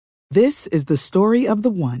This is the story of the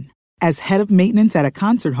one. As head of maintenance at a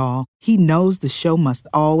concert hall, he knows the show must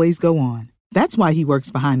always go on. That's why he works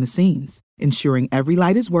behind the scenes, ensuring every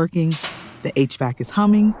light is working, the HVAC is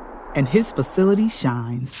humming, and his facility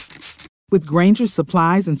shines. With Grainger's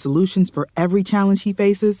supplies and solutions for every challenge he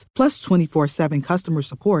faces, plus 24/7 customer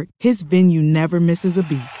support, his venue never misses a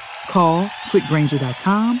beat. Call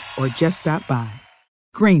quickgrainger.com or just stop by.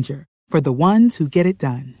 Grainger, for the ones who get it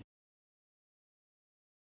done.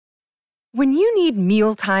 When you need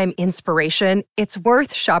mealtime inspiration, it's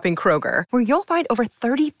worth shopping Kroger, where you'll find over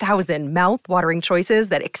 30,000 mouth-watering choices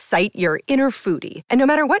that excite your inner foodie. And no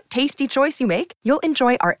matter what tasty choice you make, you'll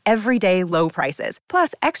enjoy our everyday low prices,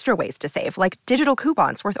 plus extra ways to save, like digital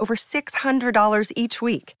coupons worth over $600 each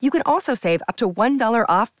week. You can also save up to $1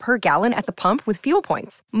 off per gallon at the pump with fuel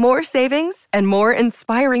points. More savings and more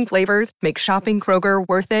inspiring flavors make shopping Kroger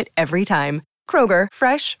worth it every time. Kroger,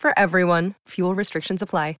 fresh for everyone. Fuel restrictions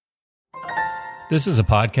apply. This is a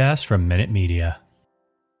podcast from Minute Media.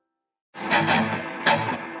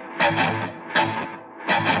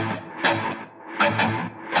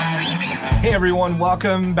 Hey everyone,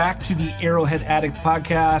 welcome back to the Arrowhead Addict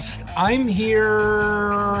podcast. I'm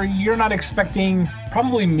here. You're not expecting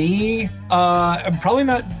probably me, probably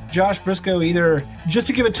not Josh Briscoe either. Just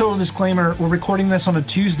to give a total disclaimer, we're recording this on a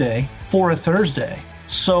Tuesday for a Thursday.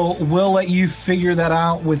 So we'll let you figure that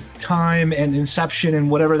out with time and inception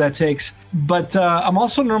and whatever that takes. But I'm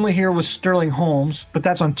also normally here with Sterling Holmes, but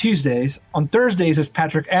that's on Tuesdays. On Thursdays, it's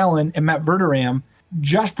Patrick Allen and Matt Verderam.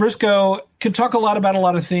 Josh Briscoe can talk a lot about a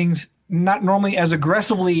lot of things, not normally as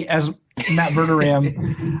aggressively as Matt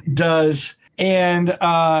Verderam does, and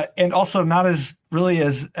also not as really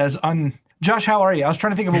as Josh, how are you? I was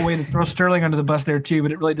trying to think of a way to throw Sterling under the bus there too,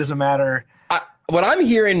 but it really doesn't matter. What I'm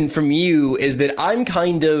hearing from you is that I'm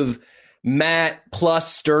kind of Matt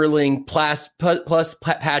plus Sterling plus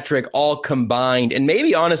Patrick all combined, and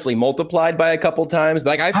maybe honestly multiplied by a couple times.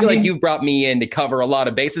 But I feel like you've brought me in to cover a lot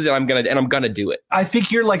of bases, and I'm gonna do it. I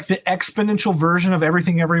think you're like the exponential version of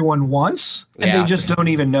everything everyone wants, and they just don't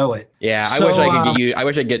even know it. Yeah, so, I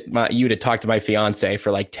wish I could get you to talk to my fiance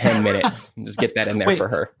for like 10 minutes and just get that in there for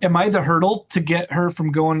her. Am I the hurdle to get her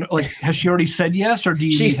from going? Like, has she already said yes, or do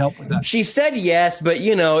you need help with that? She said yes, but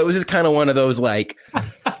it was just kind of one of those like.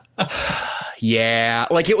 Yeah,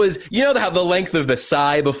 like it was, how the length of the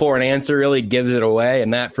sigh before an answer really gives it away.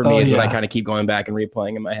 And that for me is what I kind of keep going back and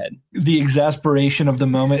replaying in my head. The exasperation of the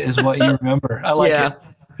moment is what you remember. I like it.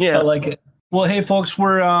 Yeah, I like it. Well, hey, folks,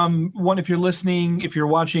 we're if you're listening, if you're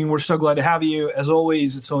watching, we're so glad to have you. As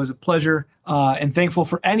always, it's always a pleasure and thankful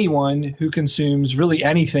for anyone who consumes really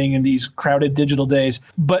anything in these crowded digital days.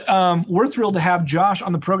 But we're thrilled to have Josh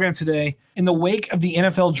on the program today in the wake of the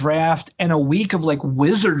NFL draft and a week of like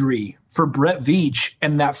wizardry for Brett Veach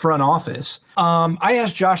and that front office. I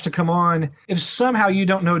asked Josh to come on. If somehow you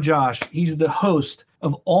don't know Josh, he's the host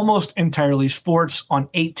of Almost Entirely Sports on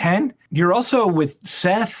 810. You're also with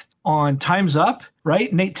Seth on Time's Up,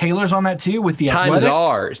 right? Nate Taylor's on that too with the Time Athletic. is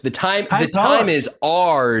ours. The time is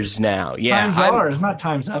ours now. Yeah, Time's ours, not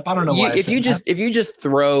Time's Up. I don't know why. If you just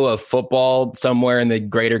throw a football somewhere in the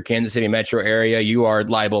greater Kansas City metro area, you are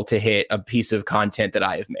liable to hit a piece of content that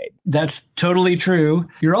I have made. That's totally true.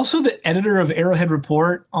 You're also the editor of Arrowhead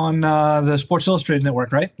Report on the Sports Illustrated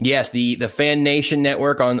network, right? Yes, the Fan Nation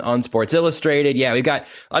network on Sports Illustrated. Yeah, we've got,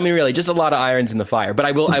 really just a lot of irons in the fire. But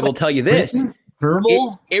I will tell you this.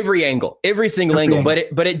 Verbal? Every angle, every single angle. But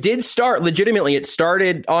it did start legitimately. It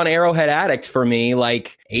started on Arrowhead Addict for me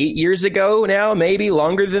like 8 years ago now, maybe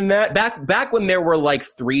longer than that. Back when there were like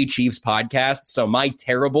 3 Chiefs podcasts. So my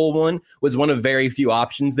terrible one was one of very few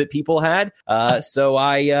options that people had. So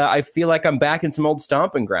I feel like I'm back in some old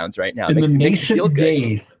stomping grounds right now. In the nascent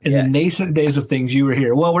days of things, you were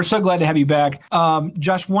here. Well, we're so glad to have you back.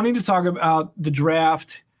 Josh, wanting to talk about the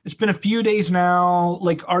draft. It's been a few days now.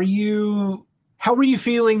 Like, how were you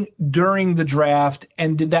feeling during the draft,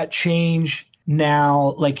 and did that change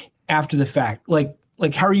now, like after the fact? Like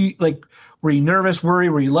how are you? Like, were you nervous, worried?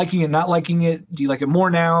 Were you liking it, not liking it? Do you like it more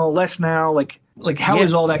now, less now? Like how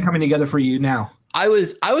is all that coming together for you now? I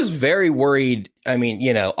was very worried. I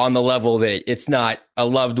mean, on the level that it's not a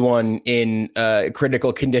loved one in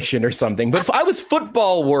critical condition or something. But I was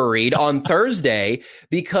football worried on Thursday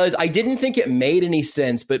because I didn't think it made any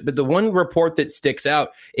sense. But the one report that sticks out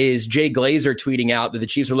is Jay Glazer tweeting out that the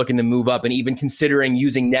Chiefs are looking to move up and even considering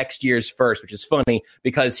using next year's first, which is funny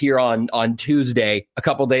because here on Tuesday, a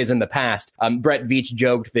couple days in the past, Brett Veach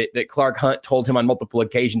joked that Clark Hunt told him on multiple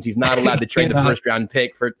occasions he's not allowed to trade the first round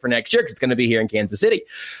pick for next year because it's going to be here in Kansas City.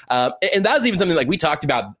 And that was even something like we talked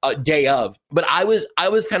about day of. But I was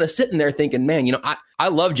kind of sitting there thinking, man, I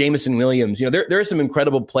love Jameson Williams. There are some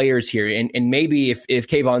incredible players here. And maybe if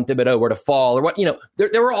Kayvon Thibodeau were to fall or what,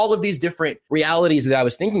 there were all of these different realities that I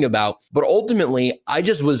was thinking about. But ultimately, I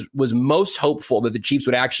just was most hopeful that the Chiefs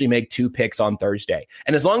would actually make 2 picks on Thursday.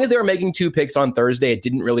 And as long as they were making 2 picks on Thursday, it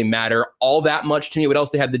didn't really matter all that much to me what else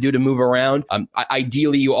they had to do to move around.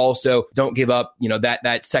 Ideally, you also don't give up,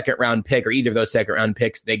 that second round pick or either of those second round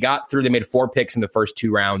picks. They got through. They made 4 picks in the first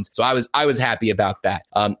 2 rounds. So I was happy about that.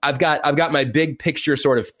 I've got my big picture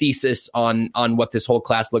sort of thesis on what this whole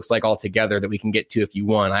class looks like altogether that we can get to if you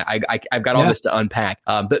want. I've got all this to unpack.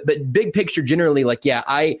 But big picture generally,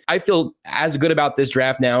 I feel as good about this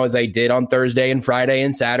draft now as I did on Thursday and Friday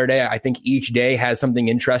and Saturday. I think each day has something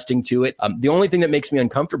interesting to it. The only thing that makes me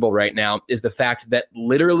uncomfortable right now is the fact that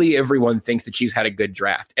literally everyone thinks the Chiefs had a good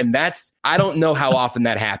draft. And I don't know how often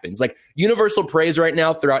that happens. Universal praise right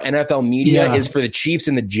now throughout NFL media is for the Chiefs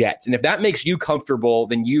and the Jets. And if that makes you comfortable,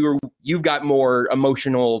 then you've got more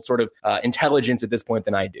emotional sort of intelligence at this point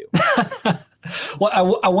than I do.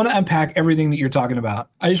 Well, I want to unpack everything that you're talking about.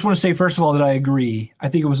 I just want to say, first of all, that I agree. I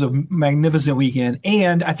think it was a magnificent weekend.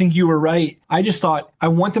 And I think you were right. I just thought I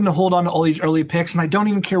want them to hold on to all these early picks. And I don't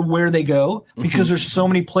even care where they go because there's so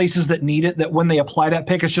many places that need it that when they apply that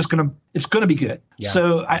pick, it's going to be good. Yeah.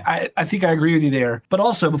 So I think I agree with you there. But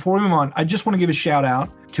also, before we move on, I just want to give a shout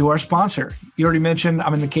out to our sponsor. You already mentioned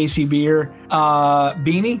I'm in the KC Beer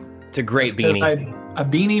beanie. It's a great beanie. A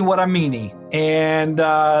beanie, what a meanie. And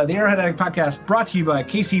the Arrowhead Addict Podcast brought to you by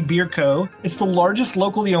KC Beer Co. It's the largest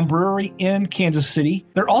locally owned brewery in Kansas City.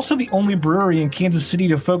 They're also the only brewery in Kansas City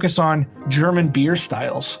to focus on German beer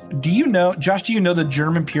styles. Josh, do you know the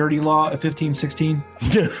German purity law of 1516?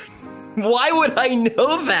 Why would I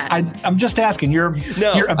know that? I'm just asking. You're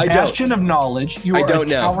a bastion of knowledge. You are a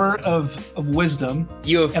tower of wisdom.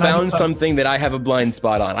 You have found something that I have a blind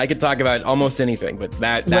spot on. I could talk about almost anything, but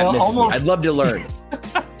that misses me. I'd love to learn.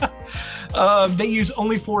 They use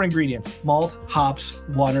only 4 ingredients: malt, hops,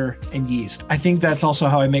 water, and yeast. I think that's also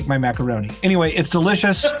how I make my macaroni. Anyway, it's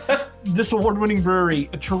delicious. This award-winning brewery,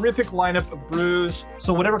 a terrific lineup of brews.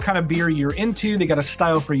 So whatever kind of beer you're into, they got a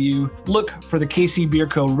style for you. Look for the KC Beer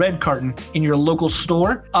Co. Red Carton in your local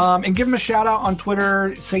store. And give them a shout out on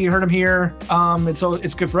Twitter. Say you heard them here.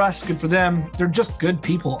 It's good for us, good for them. They're just good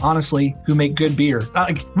people, honestly, who make good beer.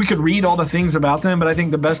 We could read all the things about them, but I think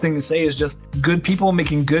the best thing to say is just good people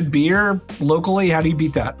making good beer locally. How do you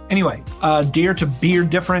beat that? Anyway, Dare to Beer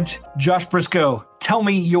Different, Josh Briscoe. Tell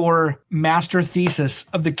me your master thesis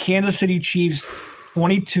of the Kansas City Chiefs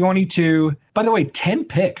 2022. By the way, 10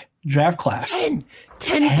 pick draft class.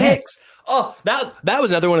 10 picks. Oh, that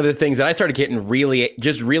was another one of the things that I started getting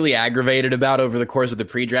really aggravated about over the course of the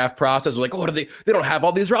pre-draft process. Like, oh, they don't have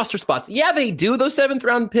all these roster spots. Yeah, they do. Those 7th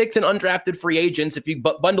round picks and undrafted free agents, if you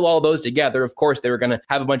bundle all those together, of course, they were going to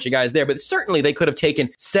have a bunch of guys there. But certainly they could have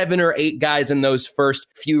taken 7 or 8 guys in those first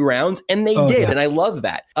few rounds, and they did. Yeah. And I love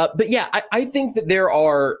that. But yeah, I think that there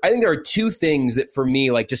are 2 things that for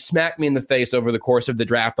me, just smacked me in the face over the course of the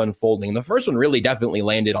draft unfolding. And the first one really definitely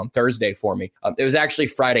landed on Thursday for me. It was actually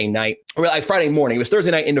Friday night. Friday morning. It was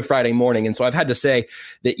Thursday night into Friday morning. And so I've had to say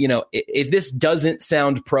that, if this doesn't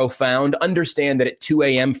sound profound, understand that at 2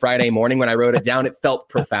 a.m. Friday morning when I wrote it down, it felt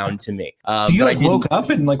profound to me. Do you woke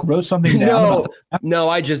up and wrote something down? No,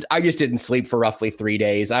 I just didn't sleep for roughly 3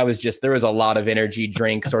 days. There was a lot of energy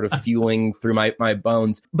drink sort of fueling through my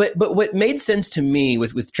bones. But what made sense to me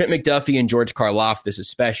with Trent McDuffie and George Karlaftis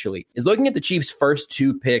especially is looking at the Chiefs' first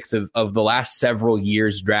 2 picks of the last several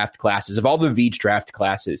years draft classes, of all the Veach draft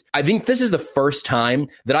classes. I think this is the first time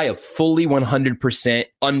that I have fully 100%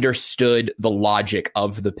 understood the logic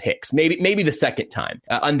of the picks. Maybe the second time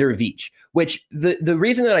under Veach, which the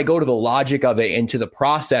reason that I go to the logic of it and to the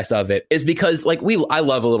process of it is because I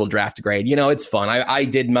love a little draft grade. It's fun. I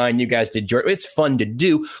did mine. You guys did yours. It's fun to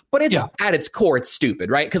do, but it's at its core, it's stupid,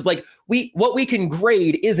 right? Because what we can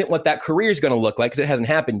grade isn't what that career is going to look like because it hasn't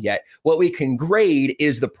happened yet. What we can grade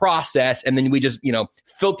is the process. And then we just,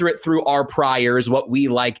 filter it through our priors, what we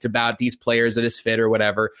liked about these players of this fit or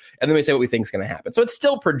whatever. And then we say what we think is going to happen. So it's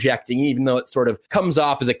still projecting, even though it sort of comes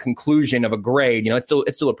off as a conclusion of a grade, it's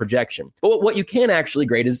still a projection. But what you can actually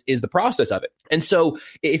grade is the process of it. And so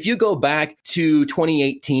if you go back to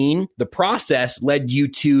 2018, the process led you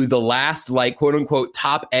to the last, quote unquote,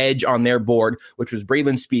 top edge on their board, which was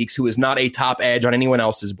Braylon Speaks, who is not a top edge on anyone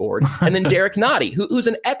else's board. And then Derek Nottie, who's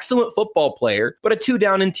an excellent football player, but a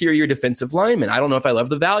 2-down interior defensive lineman. I don't know if I love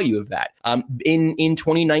the value of that. In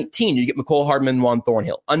 2019, you get McCole Hardman and Juan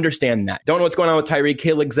Thornhill. Understand that. Don't know what's going on with Tyreek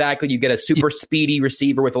Hill exactly. You get a super speedy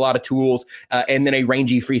receiver with a lot of tools and then a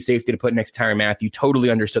rangy free safety to put put next to Tyrann Mathieu. Totally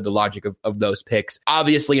understood the logic of those picks.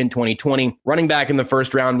 Obviously, in 2020, running back in the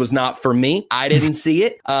first round was not for me. I didn't see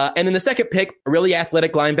it. And then the second pick, a really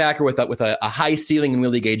athletic linebacker with a high ceiling in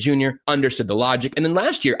Willie Gay Jr., understood the logic. And then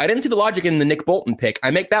last year, I didn't see the logic in the Nick Bolton pick.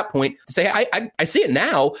 I make that point to say, I see it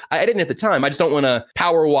now. I didn't at the time. I just don't want to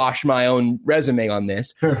power wash my own resume on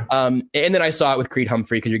this. Sure. And then I saw it with Creed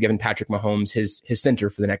Humphrey because you're giving Patrick Mahomes his center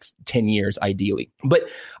for the next 10 years, ideally. But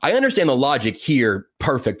I understand the logic here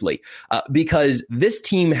perfectly because this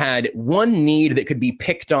team had one need that could be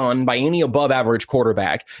picked on by any above average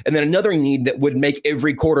quarterback, and then another need that would make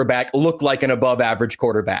every quarterback look like an above average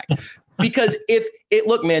quarterback. Because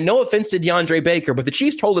look, man, no offense to DeAndre Baker, but the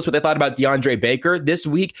Chiefs told us what they thought about DeAndre Baker this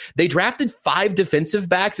week. They drafted 5 defensive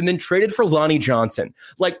backs and then traded for Lonnie Johnson.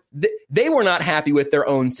 Like they were not happy with their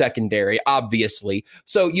own secondary, obviously.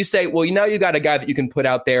 So you say, well, you got a guy that you can put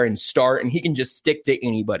out there and start, and he can just stick to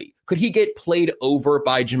anybody. Could he get played over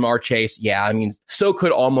by Jamar Chase? Yeah, I mean, so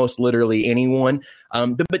could almost literally anyone.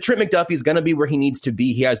 But Trent McDuffie is going to be where he needs to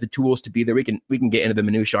be. He has the tools to be there. We can get into the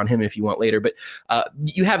minutia on him if you want later. But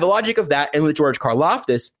you have the logic of that, and with George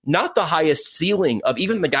Karlaftis, not the highest ceiling of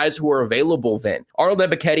even the guys who are available then. Arnold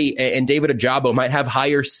Ebiketie and David Ojabo might have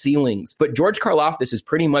higher ceilings, but George Karlaftis is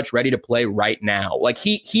pretty much ready to play right now. Like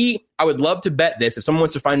I would love to bet this. If someone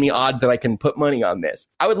wants to find me odds that I can put money on this,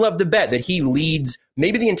 I would love to bet that he leads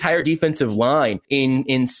maybe the entire defensive line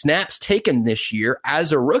in snaps taken this year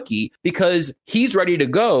as a rookie because he's ready to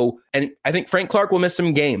go. And I think Frank Clark will miss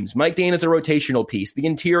some games. Mike Dane is a rotational piece. The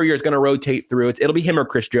interior is going to rotate through it. It'll be him or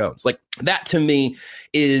Chris Jones. Like that to me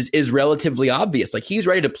is relatively obvious. Like he's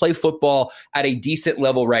ready to play football at a decent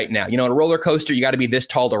level right now. In a roller coaster, you got to be this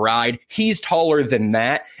tall to ride. He's taller than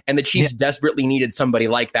that. And the Chiefs desperately needed somebody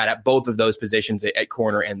like that at both of those positions at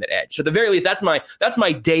corner and at edge. So at the very least, that's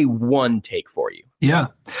my day one take for you. Yeah.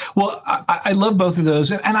 Well, I love both of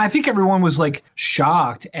those. And I think everyone was like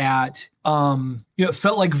shocked at, it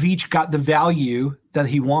felt like Veach got the value that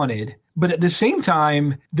he wanted. But at the same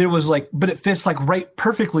time, there was but it fits right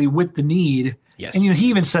perfectly with the need. Yes. And, he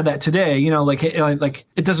even said that today, like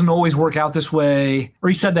it doesn't always work out this way. Or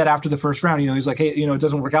he said that after the first round, he's like, hey, it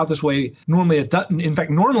doesn't work out this way. Normally it doesn't. In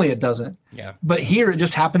fact, normally it doesn't. Yeah. But here it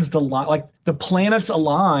just happens to the planets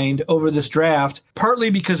aligned over this draft,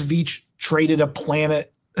 partly because Veach traded a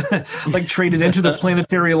planet, traded into the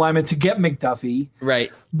planetary alignment to get McDuffie.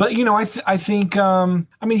 Right. But, I think,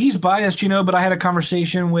 he's biased, but I had a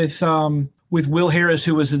conversation with Will Harris,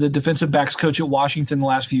 who was the defensive backs coach at Washington the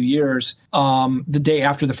last few years, the day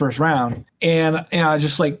after the first round. And I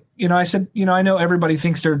just I said, I know everybody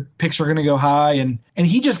thinks their picks are going to go high. And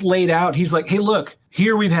he just laid out, he's like, hey, look,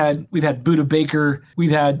 here we've had Budda Baker.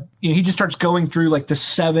 We've had, he just starts going through the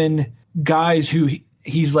 7 guys who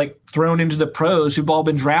he's thrown into the pros who've all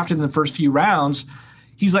been drafted in the first few rounds.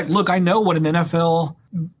 He's like, look, I know what an NFL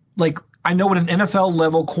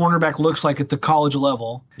level cornerback looks like at the college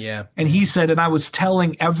level. Yeah. And he said, and I was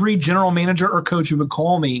telling every general manager or coach who would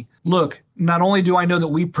call me, look, not only do I know that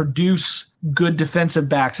we produce good defensive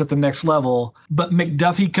backs at the next level, but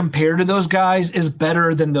McDuffie compared to those guys is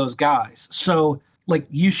better than those guys. So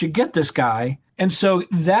you should get this guy. And so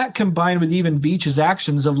that combined with even Veach's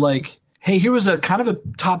actions of hey, here was a kind of a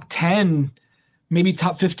top 10, maybe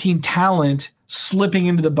top 15 talent slipping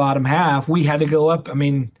into the bottom half. We had to go up.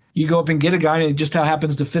 You go up and get a guy, and it just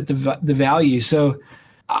happens to fit the value. So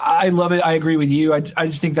I love it. I agree with you. I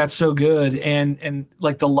just think that's so good. And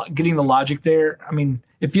getting the logic there,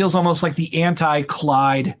 it feels almost like the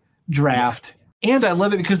anti-Clyde draft. And I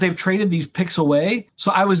love it because they've traded these picks away.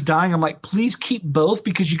 So I was dying. I'm like, please keep both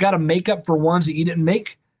because you got to make up for ones that you didn't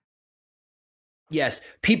make. Yes,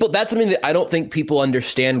 that's something that I don't think people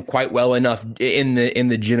understand quite well enough in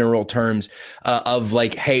the general terms of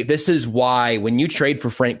hey, this is why when you trade for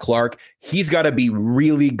Frank Clark, he's got to be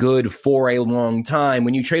really good for a long time.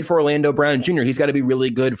 When you trade for Orlando Brown Jr., he's got to be really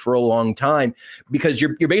good for a long time because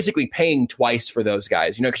you're basically paying twice for those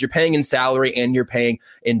guys, because you're paying in salary and you're paying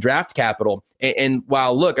in draft capital. And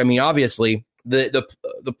while look, obviously the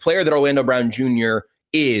player that Orlando Brown Jr.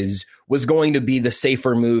 was going to be the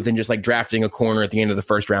safer move than just drafting a corner at the end of the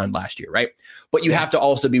first round last year, right? But you have to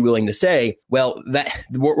also be willing to say, well, that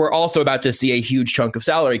we're also about to see a huge chunk of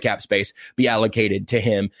salary cap space be allocated to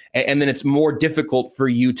him. And then it's more difficult for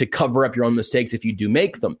you to cover up your own mistakes if you do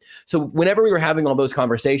make them. So whenever we were having all those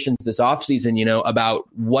conversations this offseason, about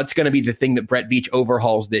what's going to be the thing that Brett Veach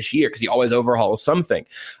overhauls this year, because he always overhauls something.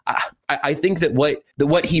 I think that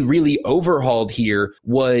what he really overhauled here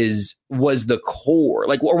was was the core,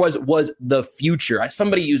 like, or was the future.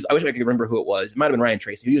 Somebody used, I wish I could remember who it was. It might have been Ryan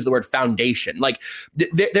Tracy who used the word foundation. Like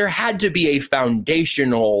there had to be a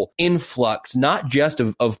foundational influx, not just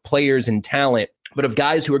of players and talent, but of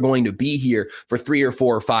guys who are going to be here for 3 or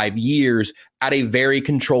 4 or 5 years at a very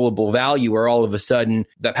controllable value, where all of a sudden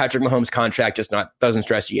that Patrick Mahomes contract just doesn't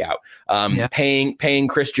stress you out. Paying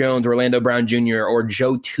Chris Jones, Orlando Brown Jr., or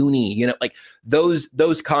Joe Thuney, like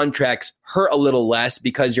those contracts hurt a little less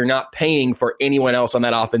because you're not paying for anyone else on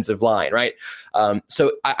that offensive line, right?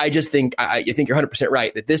 So I just think I think you're 100%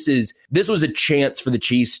 right that this was a chance for the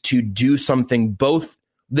Chiefs to do something both.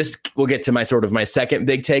 This will get to my second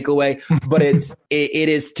big takeaway, but it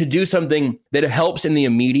is to do something that helps in the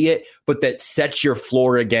immediate, but that sets your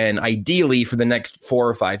floor again, ideally for the next 4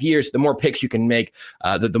 or 5 years. The more picks you can make,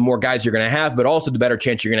 the more guys you're going to have, but also the better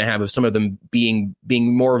chance you're going to have of some of them being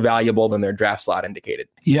more valuable than their draft slot indicated.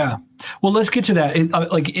 Yeah. Well, let's get to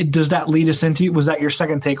that. Does that lead us into, was that your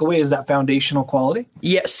second takeaway? Is that foundational quality?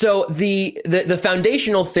 Yeah. So the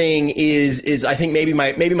foundational thing is I think maybe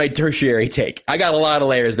my tertiary take. I got a lot of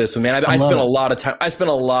layers this one, man. I spent a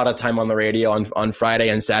lot of time on the radio on Friday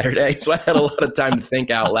and Saturday. So I had a lot of time to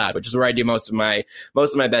think out loud, which is where I do most of my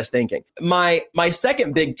best thinking. My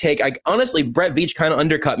second big take, honestly, Brett Veach kind of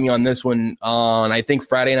undercut me on this one on, I think,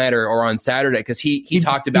 Friday night or on Saturday, because he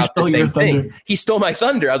talked about the same thing. He stole my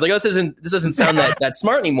thunder. I was like, this doesn't sound that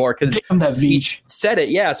smart anymore, because that Veach said it.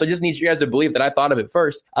 Yeah. So I just need you guys to believe that I thought of it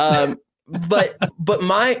first. But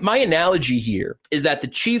my analogy here is that the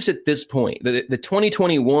Chiefs at this point, the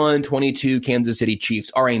 2021-22 Kansas City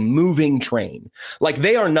Chiefs, are a moving train. Like,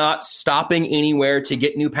 they are not stopping anywhere to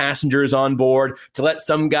get new passengers on board, to let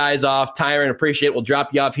some guys off. Tyron, appreciate, we'll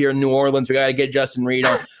drop you off here in New Orleans. We got to get Justin Reed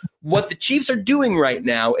on. What the Chiefs are doing right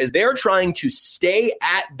now is they're trying to stay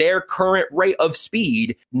at their current rate of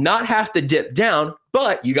speed, not have to dip down,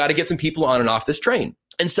 but you got to get some people on and off this train.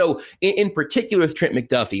 And so in particular with Trent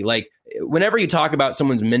McDuffie, like, whenever you talk about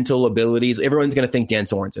someone's mental abilities, everyone's going to think Dan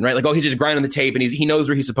Sorensen, right? Like, oh, he's just grinding the tape and he knows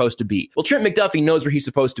where he's supposed to be. Well, Trent McDuffie knows where he's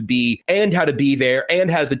supposed to be and how to be there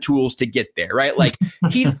and has the tools to get there, right? Like,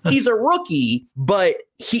 he's a rookie, but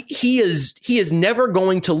he is never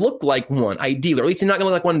going to look like one, ideally, or at least he's not going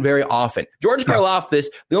to look like one very often. George Karlaftis,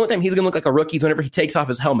 the only time he's going to look like a rookie is whenever he takes off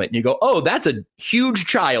his helmet and you go, oh, that's a huge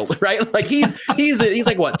child, right? Like, he's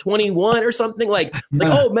like, what, 21 or something? Like,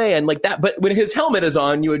 oh man, like that. But when his helmet is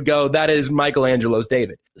on, you would go, that is Michelangelo's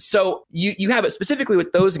David. So you have it specifically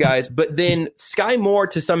with those guys, but then Sky Moore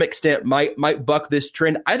to some extent might buck this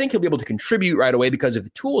trend. I think he'll be able to contribute right away because of the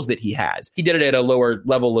tools that he has. He did it at a lower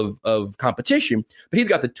level of competition, but he's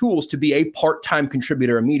got the tools to be a part-time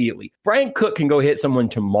contributor immediately. Brian Cook can go hit someone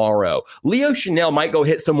tomorrow. Leo Chanel might go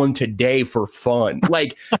hit someone today for fun.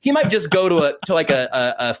 Like, he might just go to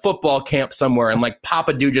a football camp somewhere and like pop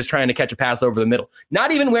a dude just trying to catch a pass over the middle,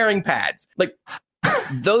 not even wearing pads. Like,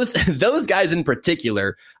 those guys in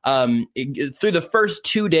particular, through the first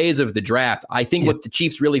 2 days of the draft, I think what the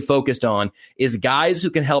Chiefs really focused on is guys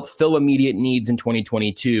who can help fill immediate needs in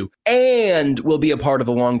 2022 and will be a part of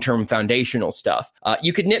the long-term foundational stuff.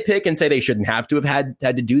 You could nitpick and say they shouldn't have to have had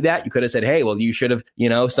to do that. You could have said, hey, well, you should have,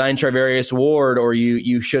 signed Charvarius Ward, or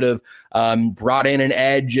you should have brought in an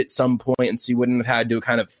edge at some point, and so you wouldn't have had to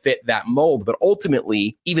kind of fit that mold. But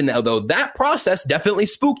ultimately, even though that process definitely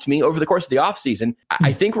spooked me over the course of the offseason,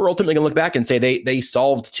 I think we're ultimately going to look back and say they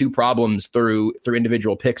solved two problems through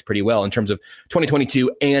individual picks pretty well in terms of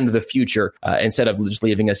 2022 and the future, instead of just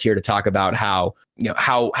leaving us here to talk about how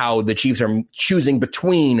the Chiefs are choosing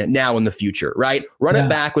between now and the future, right? Run It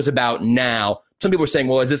Back was about now. Some people are saying,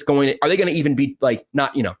 well, are they going to even be like,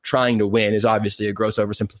 not, trying to win is obviously a gross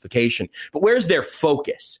oversimplification, but where's their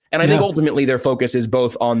focus? And I think ultimately their focus is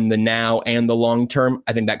both on the now and the long term.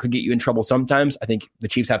 I think that could get you in trouble sometimes. I think the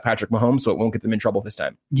Chiefs have Patrick Mahomes, so it won't get them in trouble this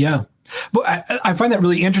time. Yeah. But I find that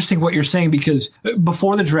really interesting what you're saying, because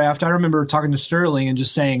before the draft, I remember talking to Sterling and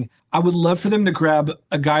just saying, I would love for them to grab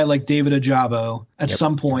a guy like David Ojabo at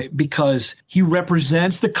some point, because he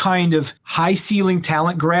represents the kind of high ceiling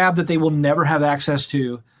talent grab that they will never have access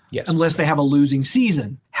to unless they have a losing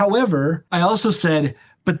season. However, I also said,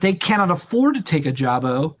 but they cannot afford to take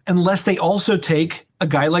Ojabo unless they also take a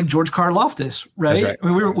guy like George Karlaftis, right? Right. I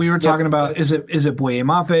mean, we were talking about, is it Boye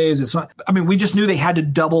Mafe? Is it not? I mean, we just knew they had to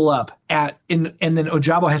double up and then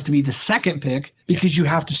Ojabo has to be the second pick, because you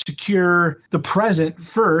have to secure the present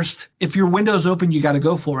first. If your window's open, you got to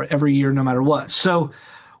go for it every year, no matter what. So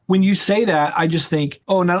when you say that, I just think,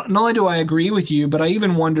 oh, not only do I agree with you, but I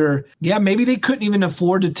even wonder, maybe they couldn't even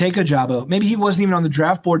afford to take Ojabo. Maybe he wasn't even on the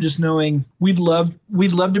draft board, just knowing we'd love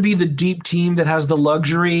to be the deep team that has the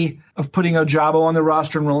luxury of putting Ojabo on the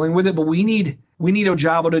roster and rolling with it. But we need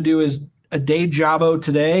Ojabo to do his a day Jabo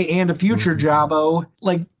today and a future Jabo.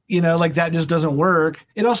 Like that just doesn't work.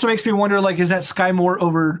 It also makes me wonder, like, is that Sky Moore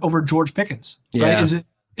over George Pickens? Yeah. Right?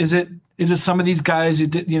 Is it some of these guys who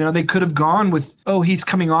did, they could have gone with, he's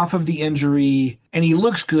coming off of the injury and he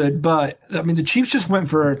looks good. But I mean, the Chiefs just went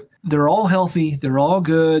for, they're all healthy. They're all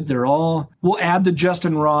good. We'll add the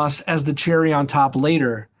Justin Ross as the cherry on top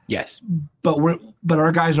later. Yes. But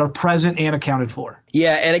our guys are present and accounted for.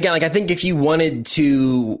 Yeah, and again, like I think if you wanted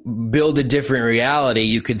to build a different reality,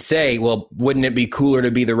 you could say, well, wouldn't it be cooler to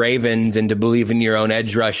be the Ravens and to believe in your own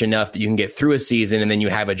edge rush enough that you can get through a season and then you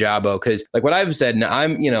have Ojabo? Because like what I've said, and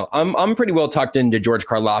I'm pretty well tucked into George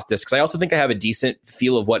Karlaftis because I also think I have a decent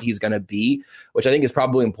feel of what he's going to be, which I think is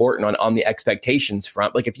probably important on the expectations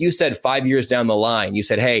front. Like if you said 5 years down the line, you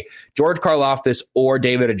said, hey, George Karlaftis or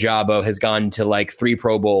David Ojabo has gone to like 3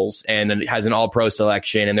 Pro Bowls and has an All-Pro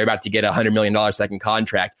selection and they're about to get $100 million second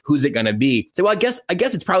contract. Who's it going to be? So I guess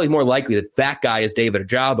it's probably more likely that guy is David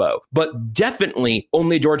Ojabo, but definitely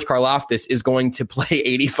only George Karlaftis is going to play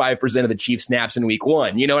 85% of the Chiefs snaps in week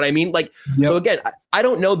 1. You know what I mean? Like, yep. So again, I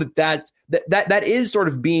don't know that is sort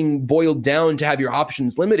of being boiled down to have your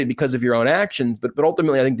options limited because of your own actions, but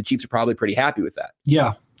ultimately I think the Chiefs are probably pretty happy with that.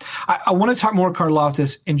 Yeah. I want to talk more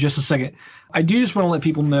Karlaftis in just a second. I do just want to let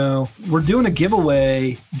people know we're doing a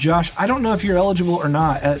giveaway. Josh, I don't know if you're eligible or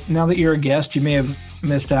not. Now that you're a guest, you may have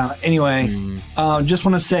missed out. Anyway, just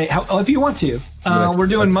want to say, if you want to, we're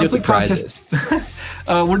doing monthly contests.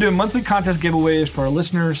 We're doing monthly contest giveaways for our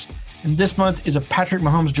listeners. And this month is a Patrick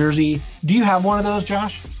Mahomes jersey. Do you have one of those,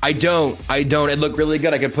 Josh? I don't. It looked really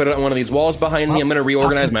good. I could put it on one of these walls behind me. I'm going to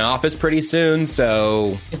reorganize my office pretty soon.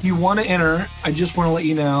 So if you want to enter, I just want to let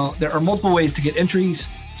you know there are multiple ways to get entries.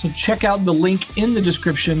 So check out the link in the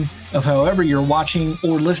description of however you're watching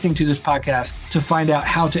or listening to this podcast to find out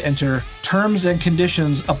how to enter. Terms and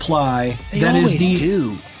conditions apply. They always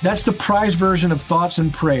do. That's the prize version of thoughts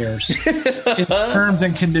and prayers. Terms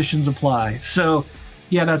and conditions apply. So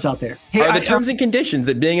yeah, that's out there. Hey, are the terms and conditions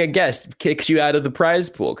that being a guest kicks you out of the prize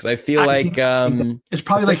pool? Because I feel like it's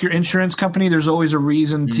probably like your insurance company. There's always a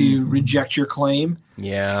reason to reject your claim.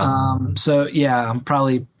 Yeah. So yeah, I'm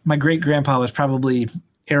probably, my great grandpa was probably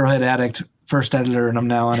Arrowhead Addict first editor, and I'm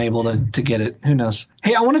now unable to get it. Who knows?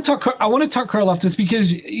 Hey, I want to talk Karlaftis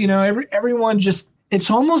because everyone just,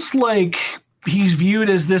 it's almost like he's viewed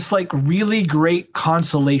as this like really great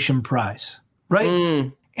consolation prize,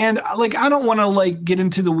 right? And like, I don't want to like get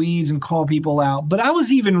into the weeds and call people out, but I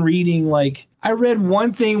was even reading, like, I read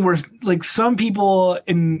one thing where like some people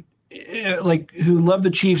in like who love the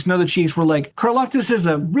Chiefs, know the Chiefs, were like, Karlaftis is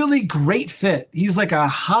a really great fit. He's like a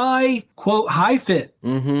high fit.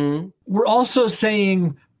 Mm-hmm. We're also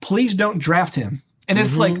saying, please don't draft him. And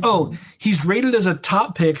it's like, he's rated as a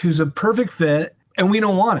top pick who's a perfect fit and we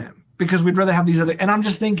don't want him because we'd rather have these other. And I'm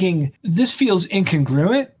just thinking, this feels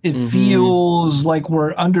incongruent. It feels like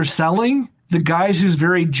we're underselling. The guys whose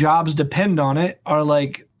very jobs depend on it are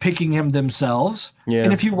like picking him themselves. Yeah.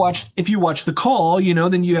 And if you watch the call,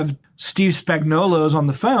 then you have Steve Spagnuolo's on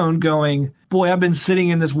the phone going, boy, I've been sitting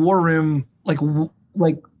in this war room, like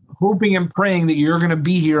hoping and praying that you're going to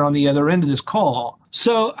be here on the other end of this call.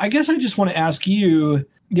 So I guess I just want to ask you,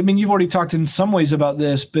 I mean, you've already talked in some ways about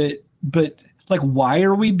this, but like, why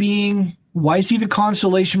is he the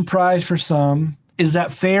consolation prize for some? Is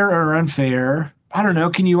that fair or unfair? I don't know.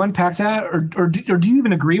 Can you unpack that? Or do you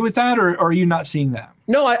even agree with that? Or are you not seeing that?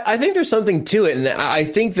 No, I think there's something to it. And I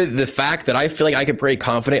think that the fact that I feel like I could pretty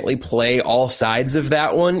confidently play all sides of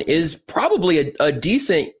that one is probably a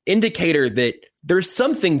decent indicator that there's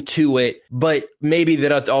something to it, but maybe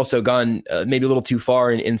that it's also gone maybe a little too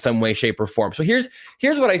far in some way, shape, or form. So here's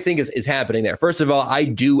what I think is happening there. First of all, I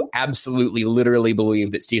do absolutely literally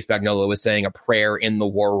believe that Steve Spagnuolo was saying a prayer in the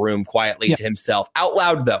war room quietly to himself, out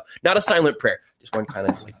loud though, not a silent prayer. Just one kind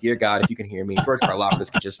of just like, dear God, if you can hear me, George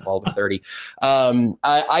Karlaftis could just fall to 30.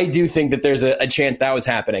 I do think that there's a chance that was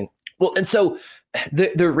happening. Well, and so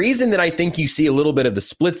the reason that I think you see a little bit of the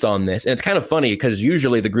splits on this, and it's kind of funny because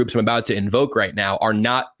usually the groups I'm about to invoke right now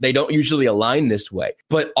they don't usually align this way,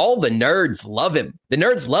 but all the nerds love him. The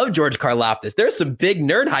nerds love George Karlaftis. There's some big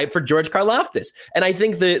nerd hype for George Karlaftis. And I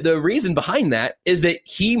think the reason behind that is that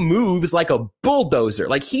he moves like a bulldozer.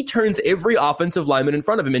 Like he turns every offensive lineman in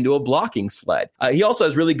front of him into a blocking sled. He also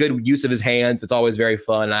has really good use of his hands. It's always very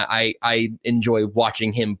fun. I enjoy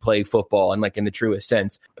watching him play football and like in the truest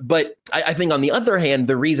sense. But I think on the other hand,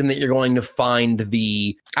 the reason that you're going to find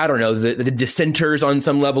the dissenters on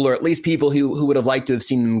some level, or at least people who would have liked to have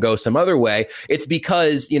seen them go some other way, it's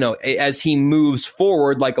because, as he moves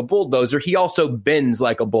forward like a bulldozer, he also bends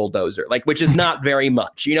like a bulldozer, like, which is not very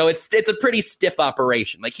much, it's a pretty stiff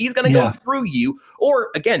operation. Like he's going to go through you,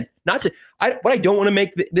 or again, what I don't want to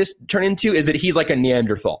make this turn into is that he's like a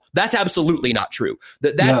Neanderthal. That's absolutely not true.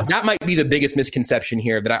 That might be the biggest misconception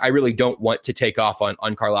here that I really don't want to take off on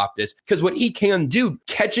Karlaftis, because what he can do,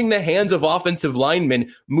 catching the hands of offensive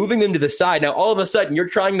linemen, moving them to the side. Now, all of a sudden, you're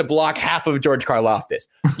trying to block half of George Karlaftis.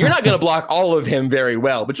 You're not going to block all of him very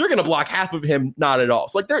well, but you're going to block half of him not at all.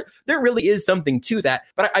 So like there really is something to that.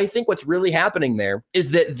 But I think what's really happening there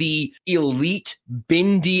is that the elite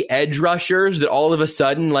bendy edge rushers that all of a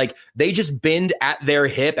sudden, like, they just bend at their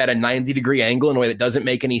hip at a 90-degree angle in a way that doesn't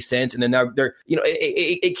make any sense. And then they're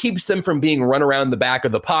it keeps them from being run around the back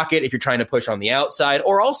of the pocket if you're trying to push on the outside.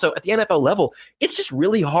 Or also at the NFL level, it's just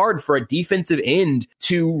really hard for a defensive end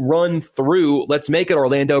to run through, let's make it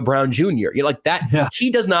Orlando Brown Jr. Like that. Yeah. He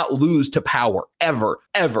does not lose to power ever.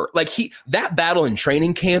 Like that battle in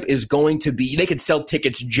training camp is going to be, they could sell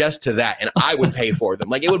tickets just to that, and I would pay for them.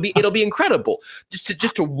 Like it'll be incredible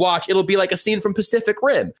just to watch. It'll be like a scene from Pacific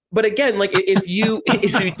Rim. But again, like if you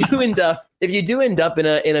do end up in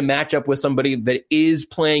a matchup with somebody that is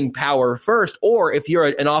playing power first, or if you're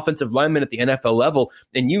an offensive lineman at the NFL level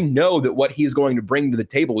and you know that what he's going to bring to the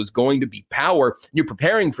table is going to be power, you're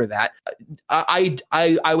preparing for that.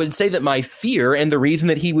 I would say that my fear, and the reason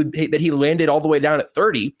that he landed all the way down at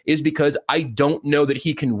 30, is because I don't know that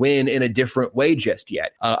he can win in a different way just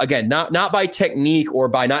yet. Again, not by technique or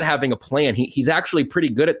by not having a plan. He's actually pretty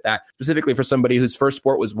good at that, specifically for somebody whose first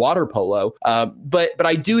sport was water polo. But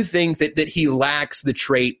I do think that he lacks the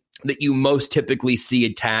trait that you most typically see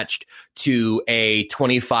attached to a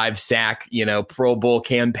 25 sack, Pro Bowl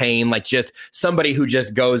campaign, like just somebody who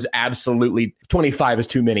just goes absolutely 25 is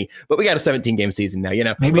too many, but we got a 17 game season now,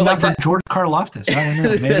 maybe but not like for George Karlaftis. I don't know.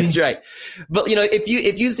 Maybe. That's right. But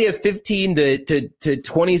if you see a 15 to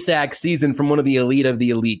 20 sack season from one of the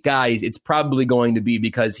elite guys, it's probably going to be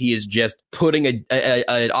because he is just putting an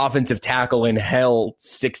offensive tackle in hell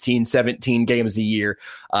 16, 17 games a year,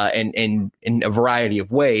 and in a variety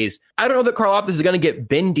of ways. I don't know that Karlaftis is going to get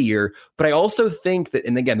bendier, but I also think that,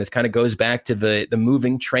 and again, this kind of goes back to the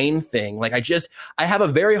moving train thing. Like I have a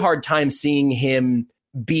very hard time seeing him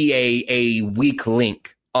be a weak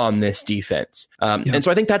link on this defense. And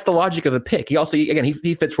so I think that's the logic of the pick. He also, again,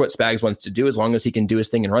 he fits what Spags wants to do as long as he can do his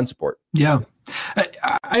thing in run support. Yeah.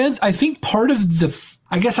 I think part of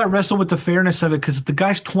I guess I wrestle with the fairness of it because the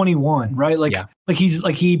guy's 21, right? Like he's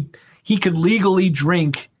like he could legally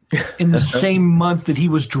drink in the same month that he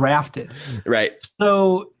was drafted. Right.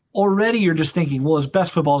 So already you're just thinking, well, his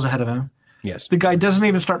best football's ahead of him. Yes. The guy doesn't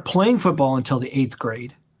even start playing football until the 8th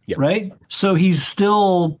grade. Yep. Right. So he's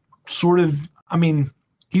still sort of,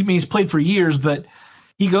 he's played for years, but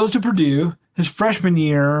he goes to Purdue. His freshman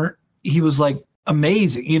year, he was like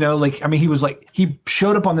amazing. He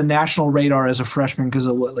showed up on the national radar as a freshman because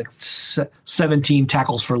of 17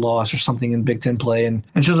 tackles for loss or something in Big Ten play, and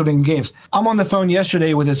shows up in games. I'm on the phone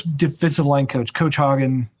yesterday with his defensive line coach, Coach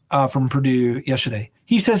Hagen from Purdue yesterday.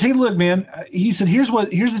 He says, "Hey, look, man," he said, here's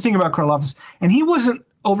the thing about Karlaftis. And he wasn't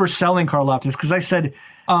overselling Karlaftis because I said,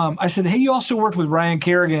 hey, you also worked with Ryan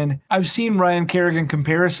Kerrigan. I've seen Ryan Kerrigan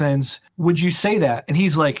comparisons. Would you say that? And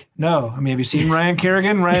he's like, no. Have you seen Ryan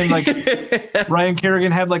Kerrigan? Ryan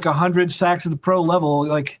Kerrigan had 100 sacks at the pro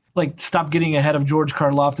level. Stop getting ahead of George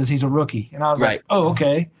Karlaftis. He's a rookie. And I was like, oh,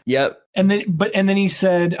 okay. Yep. And then he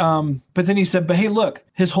said, but hey, look,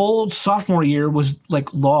 his whole sophomore year was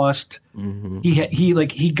lost. Mm-hmm.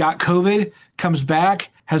 He got COVID, comes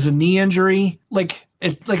back, has a knee injury.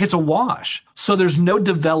 It's a wash. So there's no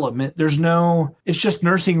development. It's just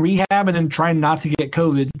nursing rehab and then trying not to get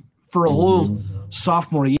COVID for a whole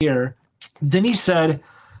sophomore year. Then he said,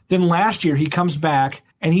 last year he comes back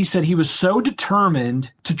and he said he was so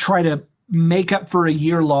determined to try to make up for a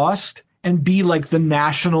year lost and be the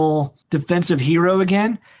national defensive hero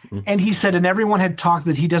again. Mm-hmm. And he said, and everyone had talked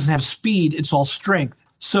that he doesn't have speed. It's all strength.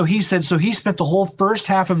 So he said, he spent the whole first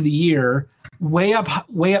half of the year way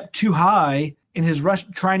up too high in his rush,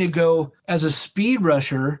 trying to go as a speed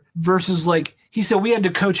rusher versus he said, we had to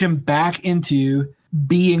coach him back into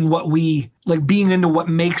being into what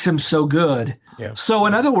makes him so good. Yeah. So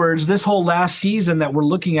in other words, this whole last season that we're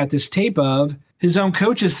looking at this tape of, his own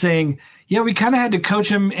coach is saying, yeah, we kind of had to coach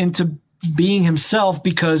him into being himself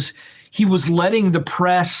because he was letting the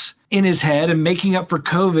press in his head and making up for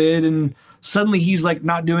COVID, and suddenly he's like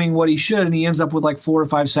not doing what he should, and he ends up with like 4 or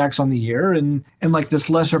 5 sacks on the year and like this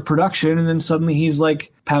lesser production, and then suddenly he's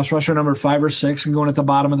like pass rusher number 5 or 6 and going at the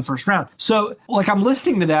bottom of the first round. So like I'm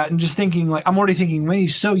listening to that and just thinking, like, I'm already thinking, man,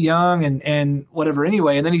 he's so young and whatever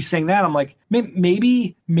anyway. And then he's saying that, I'm like,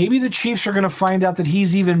 maybe the Chiefs are going to find out that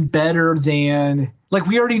he's even better than, like,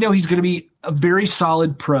 we already know he's going to be a very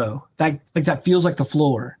solid pro. That feels like the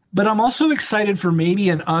floor. But I'm also excited for maybe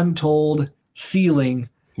an untold ceiling.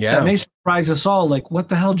 Yeah. That may surprise us all. Like, what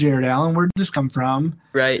the hell, Jared Allen? Where did this come from?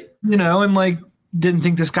 Right. And like, didn't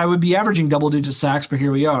think this guy would be averaging double-digit sacks, but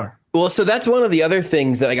here we are. Well, so that's one of the other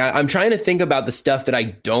things that I'm trying to think about, the stuff that I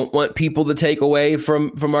don't want people to take away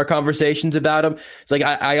from our conversations about him. It's like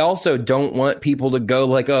I also don't want people to go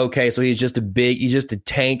like, oh, okay, so he's just a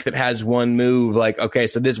tank that has one move. Like, okay,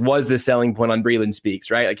 so this was the selling point on Breeland Speaks,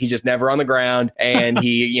 right? Like, he's just never on the ground and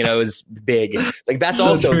he, is big. Like, that's so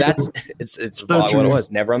also true. It's so what it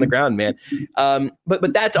was, never on the ground, man.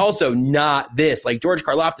 But that's also not this. Like, George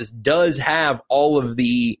Karlaftis does have all of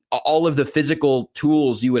the physical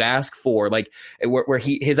tools you would ask for, like where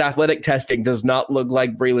his athletic testing does not look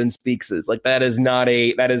like Breeland Speaks's. Like, that is not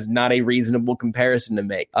a reasonable comparison to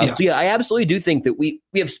make. So yeah, I absolutely do think that we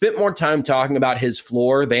have spent more time talking about his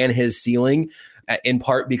floor than his ceiling, in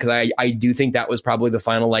part because I do think that was probably the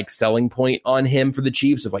final like selling point on him for the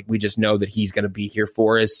Chiefs, of like, we just know that he's going to be here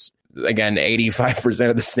for us. Again,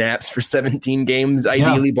 85% of the snaps for 17 games,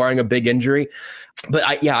 ideally, barring a big injury. But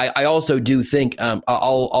I also do think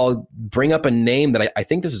I'll bring up a name that I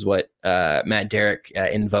think this is what Matt Derrick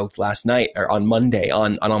invoked last night or on Monday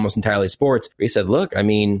on Almost Entirely Sports. Where he said, "Look, I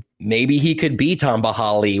mean, maybe he could be Tamba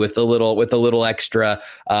Hali with a little extra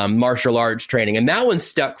martial arts training," and that one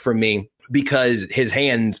stuck for me, because his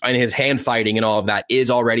hands and his hand fighting and all of that is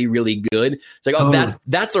already really good. It's like,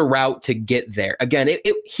 that's a route to get there. Again,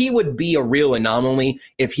 he would be a real anomaly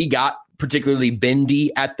if he got particularly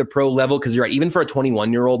bendy at the pro level, because you're right, even for a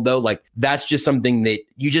 21-year-old though, like, that's just something that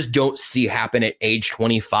you just don't see happen at age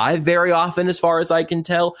 25 very often, as far as I can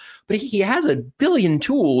tell. But he has a billion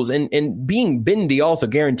tools, and being bendy also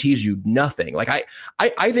guarantees you nothing. Like,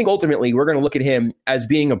 I think ultimately we're going to look at him as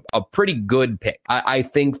being a pretty good pick. I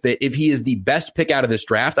think that if he is the best pick out of this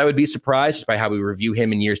draft, I would be surprised just by how we review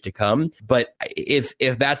him in years to come. But if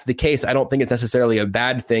that's the case, I don't think it's necessarily a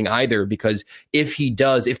bad thing either, because if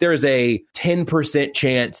there's a 10%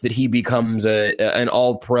 chance that he becomes an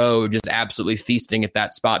all-pro, just absolutely feasting at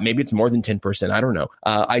that spot, maybe it's more than 10%, I don't know.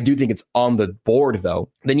 I do think it's on the board though.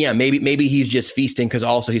 Then yeah, maybe he's just feasting because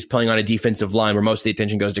also he's playing on a defensive line where most of the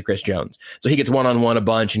attention goes to Chris Jones. So he gets one-on-one a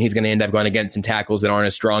bunch, and he's going to end up going against some tackles that aren't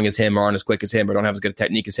as strong as him or aren't as quick as him or don't have as good a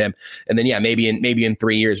technique as him. And then yeah, maybe in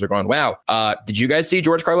 3 years we're going, wow, did you guys see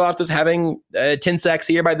George Karlaftis having 10 sacks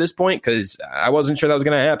a year by this point? Because I wasn't sure that was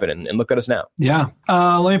going to happen, and look at us now. Yeah.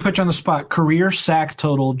 Let me put you on the spot. Career sack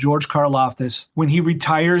total, George Karlaftis, when he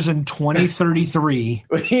retires in 2033.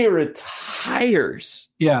 When he retires?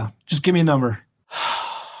 Yeah, just give me a number.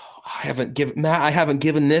 I haven't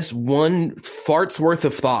given this one fart's worth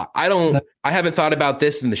of thought. I haven't thought about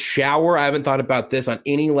this in the shower. I haven't thought about this on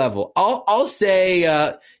any level. I'll say,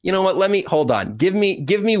 you know what? Let me hold on. Give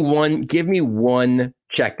me one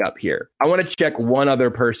checkup here. I want to check one other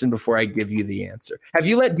person before I give you the answer. Do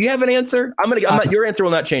you have an answer? Your answer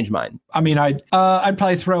will not change mine. I mean, I'd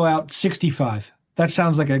probably throw out 65. That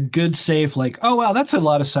sounds like a good safe, like, oh wow, that's a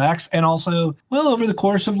lot of sacks. And also, well, over the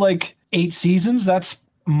course of like 8 seasons, that's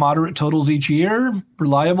moderate totals each year,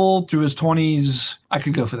 reliable through his 20s. I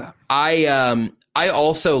could go for that. I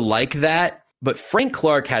also like that, but Frank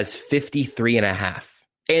Clark has 53.5.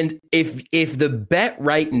 And if the bet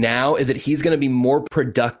right now is that he's going to be more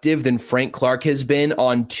productive than Frank Clark has been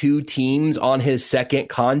on 2 teams on his second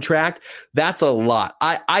contract, that's a lot.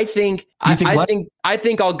 I think I'll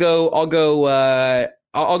go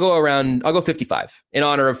 55 in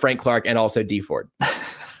honor of Frank Clark and also Dee Ford.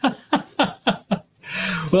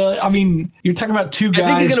 Well, I mean, you're talking about 2 guys. I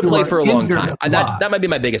think he's going to play for a long time. That might be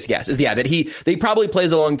my biggest guess. Is that he probably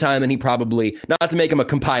plays a long time, and he probably, not to make him a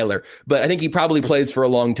compiler, but I think he probably plays for a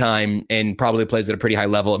long time and probably plays at a pretty high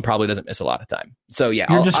level and probably doesn't miss a lot of time. So yeah,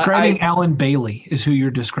 you're describing Alan Bailey is who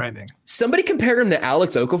you're describing. Somebody compared him to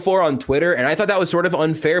Alex Okafor on Twitter, and I thought that was sort of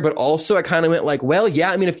unfair, but also I kind of went like, well,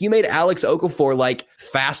 yeah, I mean, if you made Alex Okafor like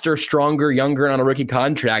faster, stronger, younger, and on a rookie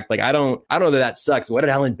contract, like I don't know that sucks. What did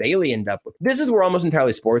Alan Bailey end up with? This is where Almost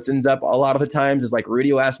Entirely Sports ends up a lot of the times, is like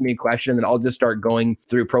Rudy will ask me a question and I'll just start going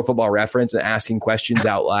through Pro Football Reference and asking questions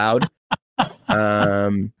out loud.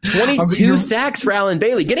 22 sacks for Allen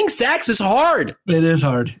Bailey. Getting sacks is hard. It is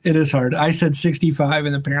hard. It is hard. I said 65,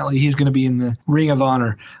 and apparently he's going to be in the Ring of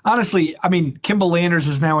Honor. Honestly, I mean, Kimball Landers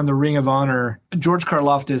is now in the Ring of Honor. George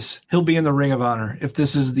Karlaftis, he'll be in the Ring of Honor if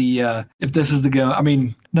this is the go. I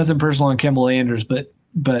mean, nothing personal on Kimball Landers, but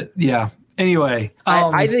yeah. Anyway,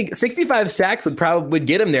 I think 65 sacks would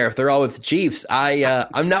get him there if they're all with the Chiefs.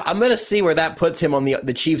 I'm going to see where that puts him on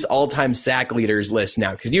the Chiefs all-time sack leaders list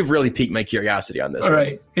now, because you've really piqued my curiosity on this. All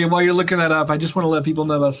right. Hey, while you're looking that up, I just want to let people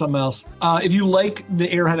know about something else. If you like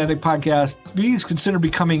the Arrowhead Addict podcast, please consider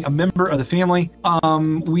becoming a member of the family.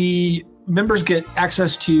 Members get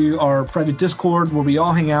access to our private Discord where we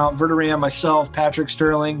all hang out. Verderam, myself, Patrick,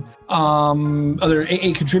 Sterling, other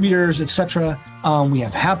AA contributors, etc. We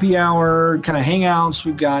have happy hour kind of hangouts.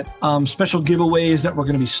 We've got special giveaways that we're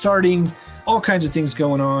going to be starting. All kinds of things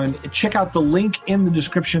going on. Check out the link in the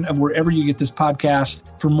description of wherever you get this podcast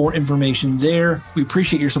for more information there. We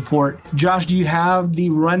appreciate your support. Josh, do you have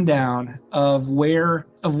the rundown of where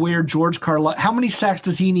George Karlaftis, how many sacks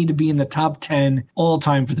does he need to be in the top 10 all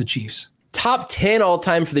time for the Chiefs? Top 10 all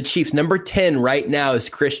time for the Chiefs. Number 10 right now is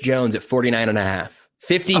Chris Jones at 49.5.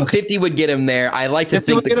 50 would get him there. I like to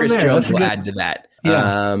think that Chris Jones will add to that.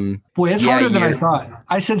 Yeah. Boy, it's harder than I thought.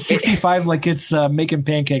 I said 65 like it's making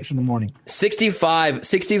pancakes in the morning.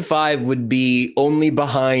 65 would be only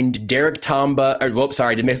behind Derek Tamba.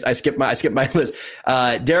 I skipped my list.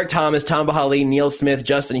 Derek Thomas, Tamba Hali, Neil Smith,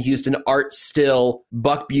 Justin Houston, Art Still,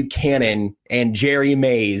 Buck Buchanan, and Jerry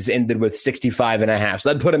Mays ended with 65.5. So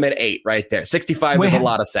that'd put him at 8 right there. 65 is a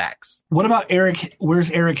lot of sacks. What about Eric?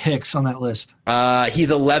 Where's Eric Hicks on that list?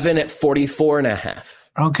 He's 11 at 44.5.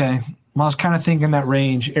 Okay. Well, I was kind of thinking that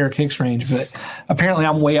range, Eric Hicks range, but apparently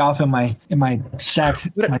I'm way off in my sack.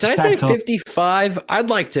 Did I say 55? I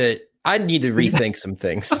need to rethink some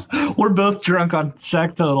things. We're both drunk on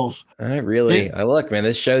sack totals. Look, man,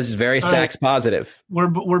 this show's very sacks positive. We're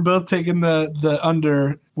both taking the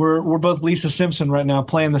under. We're both Lisa Simpson right now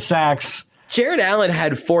playing the sacks. Jared Allen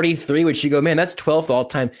had 43, which you go, man, that's 12th all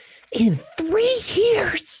time. In 3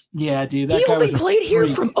 years. Yeah, dude. He only played here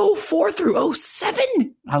from 04 through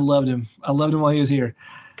 07. I loved him while he was here.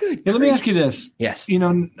 Good. Let me ask you this. Yes. We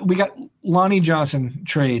got Lonnie Johnson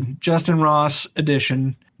trade, Justin Ross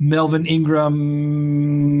addition, Melvin Ingram,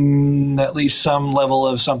 at least some level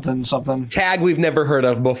of something. Tag we've never heard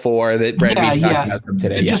of before that Brad Beach talked about from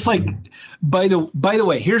today. Just like, by the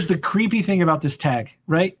way, here's the creepy thing about this tag,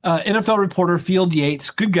 right? NFL reporter Field Yates,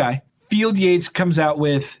 good guy. Field Yates comes out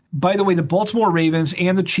with, by the way, the Baltimore Ravens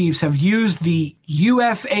and the Chiefs have used the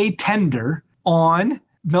UFA tender on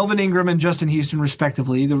Melvin Ingram and Justin Houston,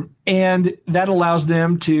 respectively, and that allows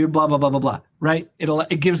them to blah, blah, blah, blah, blah, right?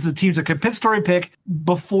 It gives the teams a compensatory pick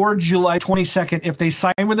before July 22nd if they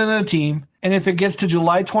sign with another team, and if it gets to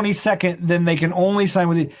July 22nd, then they can only sign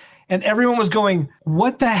with it. And everyone was going,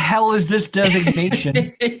 what the hell is this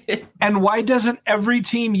designation? And why doesn't every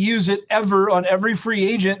team use it ever on every free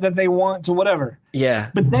agent that they want to whatever?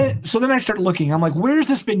 Yeah. But then I start looking. I'm like, where's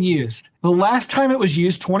this been used? The last time it was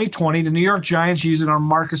used, 2020, the New York Giants used it on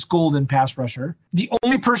Marcus Golden, pass rusher. The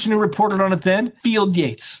only person who reported on it then, Field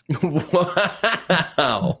Yates.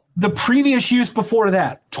 Wow. The previous use before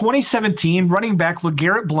that, 2017, running back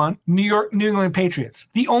LeGarrette Blount, New England Patriots.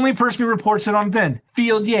 The only person who reports it on then,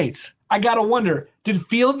 Field Yates. I got to wonder, did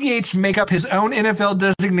Field Yates make up his own NFL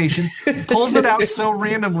designation, pulls it out so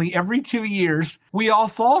randomly every 2 years, we all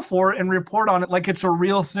fall for it and report on it like it's a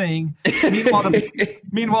real thing.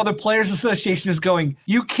 Meanwhile, the Players Association is going,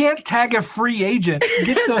 you can't tag a free agent.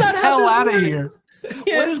 Get the hell out of here.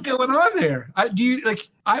 Yeah. What is going on there? I'm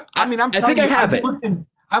telling you,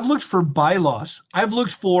 I've looked for bylaws. I've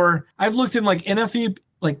looked in like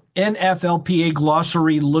NFLPA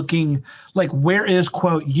glossary looking like where is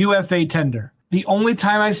quote UFA tender. The only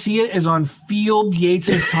time I see it is on Field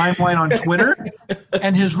Yates' timeline on Twitter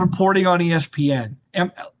and his reporting on ESPN.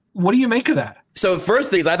 And what do you make of that? So first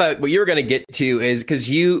things I thought what you were going to get to is because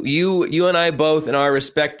you and I both in our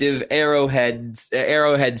respective Arrowhead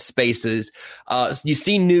spaces, you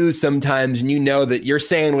see news sometimes and you know that your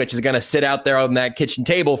sandwich is going to sit out there on that kitchen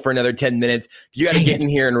table for another 10 minutes. You got to get in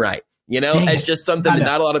here and write. It's just something that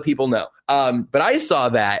not a lot of people know. But I saw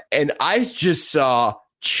that and I just saw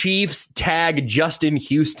Chiefs tag Justin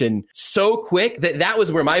Houston so quick that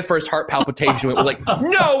was where my first heart palpitation went. Was like,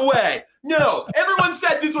 no way. No, everyone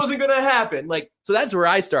said this wasn't going to happen. Like, So that's where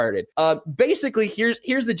I started. Basically,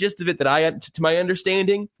 here's the gist of it to my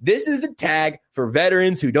understanding. This is the tag for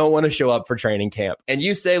veterans who don't want to show up for training camp. And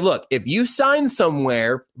you say, look, if you sign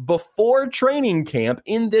somewhere before training camp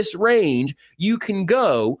in this range, you can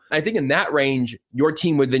go. I think in that range, your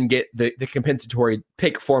team would then get the compensatory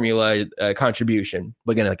pick formula contribution.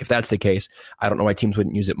 But again, like if that's the case, I don't know why teams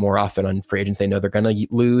wouldn't use it more often on free agents they know they're going to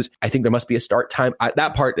lose. I think there must be a start time.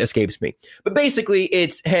 That part escapes me. But basically,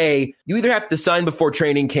 it's, hey, you either have to sign before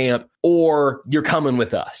training camp or you're coming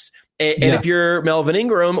with us. And if you're Melvin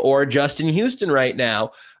Ingram or Justin Houston right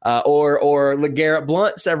now, or LeGarrette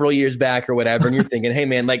Blount several years back or whatever, and you're thinking, hey,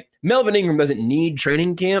 man, like Melvin Ingram doesn't need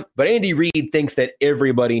training camp, but Andy Reid thinks that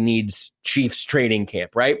everybody needs Chiefs training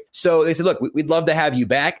camp, right? So they said, look, we'd love to have you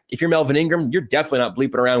back. If you're Melvin Ingram, you're definitely not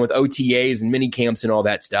bleeping around with OTAs and mini camps and all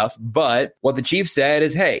that stuff. But what the Chiefs said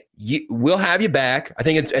is, hey, we'll have you back. I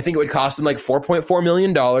think it would cost them like $4.4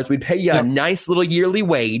 million. We'd pay you a nice little yearly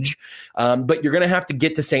wage, but you're going to have to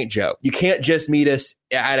get to St. Joe. You can't just meet us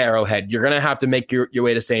at Arrowhead. You're going to have to make your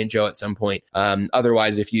way to St. Joe at some point.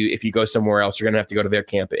 Otherwise, if you go somewhere else, you're going to have to go to their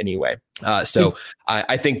camp anyway. So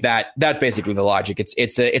I think that's basically the logic.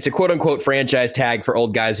 It's a quote unquote franchise tag for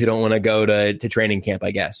old guys who don't want to go to training camp,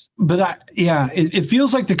 I guess. But it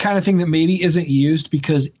feels like the kind of thing that maybe isn't used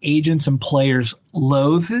because agents and players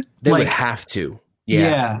loathe it. They would have to.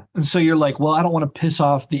 Yeah. And so you're like, well, I don't want to piss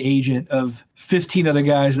off the agent of 15 other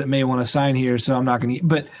guys that may want to sign here, so I'm not going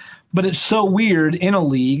to. But it's so weird in a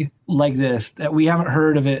league like this that we haven't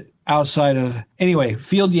heard of it outside of, anyway,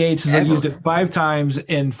 Field Yates has used it 5 times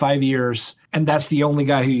in 5 years, and that's the only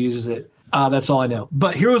guy who uses it. That's all I know.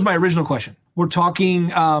 But here was my original question. We're talking,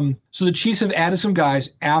 so the Chiefs have added some guys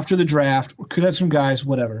after the draft, or could have some guys,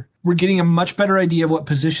 whatever. We're getting a much better idea of what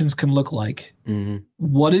positions can look like. Mm-hmm.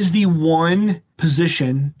 What is the one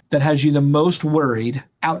position that has you the most worried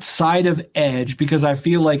outside of edge? Because I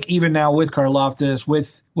feel like even now with Karlaftis,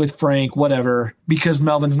 with Frank, whatever, because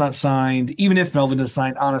Melvin's not signed, even if Melvin is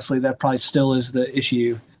signed, honestly, that probably still is the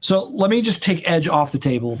issue. So let me just take edge off the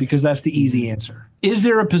table because that's the easy answer. Is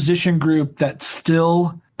there a position group that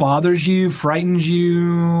still bothers you, frightens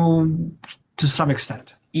you to some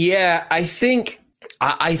extent? Yeah, I think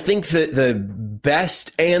that the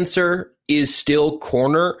best answer is still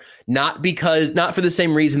corner, not for the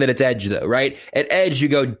same reason that it's edge though, right? At edge, you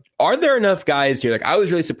go, are there enough guys here? Like I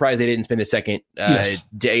was really surprised they didn't spend the second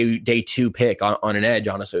day 2 pick on an edge.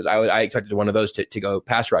 Honestly, I expected one of those to go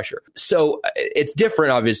pass rusher. So it's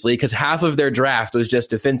different, obviously, because half of their draft was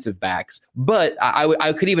just defensive backs. But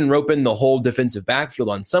I could even rope in the whole defensive backfield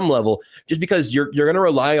on some level, just because you're going to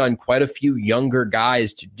rely on quite a few younger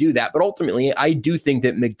guys to do that. But ultimately, I do think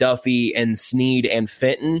that McDuffie and Snead and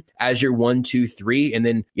Fenton as your 1, 2, 3, and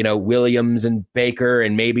then Williams and Baker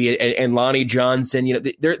and maybe and Lonnie Johnson.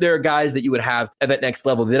 There are guys that you would have at that next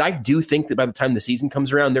level that I do think that by the time the season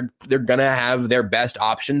comes around, they're going to have their best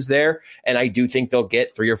options there. And I do think they'll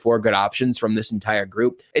get 3 or 4 good options from this entire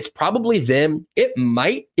group. It's probably them. It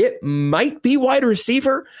might be wide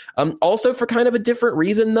receiver. Also for kind of a different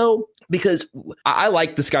reason though, because I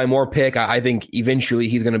like the Sky Moore pick. I think eventually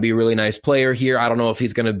he's going to be a really nice player here. I don't know if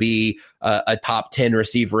he's going to be a top 10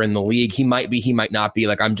 receiver in the league. He might be, he might not be.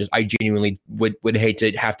 Like I genuinely would hate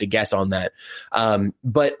to have to guess on that.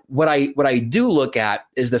 But what I do look at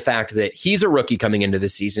is the fact that he's a rookie coming into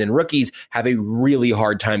this season, and rookies have a really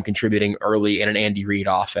hard time contributing early in an Andy Reid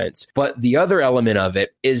offense. But the other element of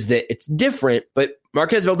it is that it's different, but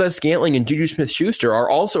Marquez Valdez-Scantling and Juju Smith-Schuster are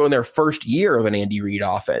also in their first year of an Andy Reid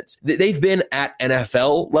offense. They've been at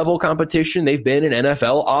NFL level competition. They've been in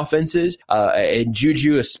NFL offenses. And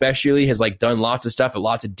Juju especially has done lots of stuff at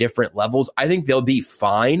lots of different levels. I think they'll be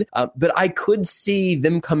fine. But I could see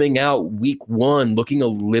them coming out week 1 looking a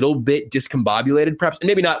little bit discombobulated, perhaps. And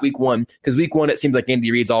maybe not week 1, because week 1 it seems like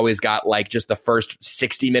Andy Reid's always got just the first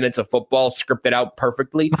 60 minutes of football scripted out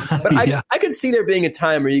perfectly. But I could see there being a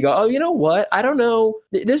time where you go, oh, you know what? I don't know.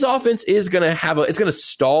 This offense is going to it's going to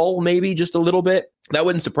stall maybe just a little bit. That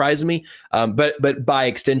wouldn't surprise me. But by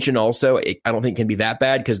extension also, I don't think it can be that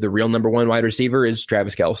bad because the real number 1 wide receiver is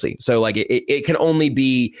Travis Kelce. So it can only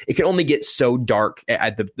get so dark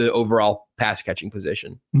at the overall pass catching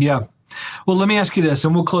position. Yeah. Well, let me ask you this,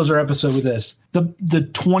 and we'll close our episode with this.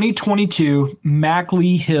 The 2022 Mac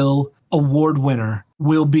Lee Hill Award winner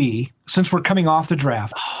will be, since we're coming off the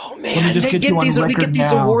draft. Oh man, they get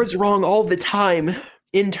these awards wrong all the time.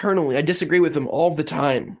 Internally, I disagree with them all the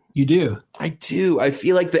time. You do? I do. I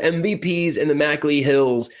feel like the MVPs and the Mac Lee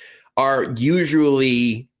Hills are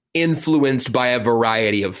usually influenced by a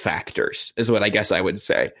variety of factors, is what I guess I would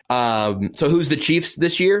say. So who's the Chiefs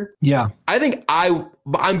this year? Yeah. I think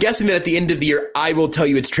I'm guessing that at the end of the year, I will tell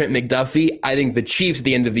you it's Trent McDuffie. I think the Chiefs at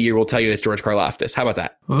the end of the year will tell you it's George Karlaftis. How about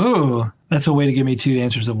that? Ooh, that's a way to give me two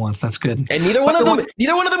answers at once. That's good. And neither one of them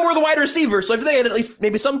were the wide receiver. So if they had at least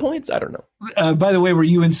maybe some points, I don't know. By the way, were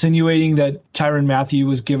you insinuating that Tyrann Mathieu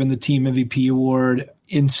was given the team MVP award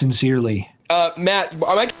insincerely? Matt,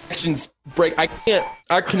 my connections break. I can't.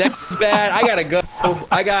 Our connection's bad. I gotta go.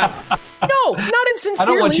 No, not insincerely. I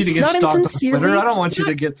don't want you to get stalked on Twitter. I don't want you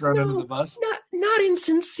to get thrown under the bus. Not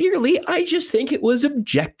insincerely. I just think it was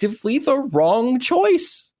objectively the wrong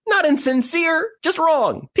choice. Not insincere, just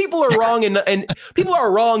wrong. People are wrong and people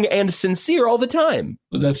are wrong and sincere all the time.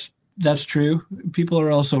 That's true. People are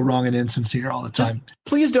also wrong and insincere all the time.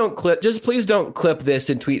 Please don't clip this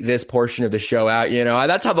and tweet this portion of the show out. You know,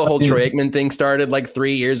 that's how the whole Troy Aikman thing started like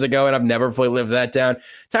 3 years ago, and I've never fully lived that down.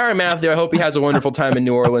 Tyrann Mathieu, I hope he has a wonderful time in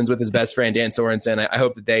New Orleans with his best friend Dan Sorensen. I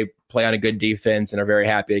hope that they play on a good defense and are very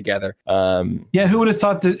happy together. Yeah, who would have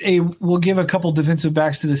thought that we'll give a couple defensive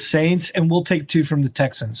backs to the Saints and we'll take two from the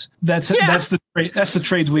Texans? That's the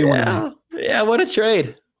trades we want to do. Yeah, what a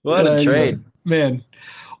trade! What a trade, man.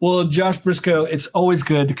 Well, Josh Briscoe, it's always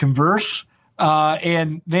good to converse.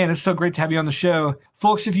 And man, it's so great to have you on the show.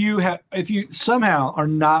 Folks, if you somehow are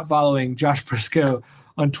not following Josh Briscoe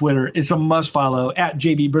on Twitter, it's a must follow at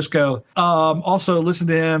JB Briscoe. Also listen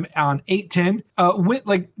to him on 810.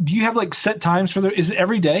 Do you have like set times for is it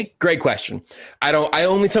every day? Great question. I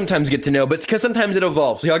only sometimes get to know, but because sometimes it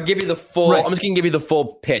evolves. So I'll give you the full, right. I'm just going to give you the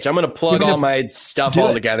full pitch. I'm going to plug all my stuff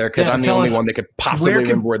all together because I'm the only one that could possibly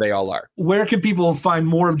remember where they all are. Where can people find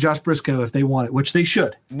more of Josh Briscoe if they want it, which they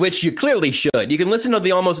should? Which you clearly should. You can listen to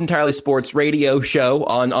the Almost Entirely Sports radio show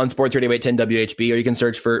on Sports Radio 810 WHB, or you can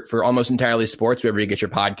search for Almost Entirely Sports wherever you get your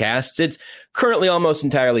podcasts. It's currently Almost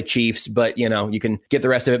Entirely Chiefs, but you can get the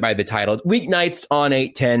rest of it by the title. Weeknights on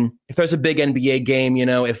 810. If there's a big NBA game,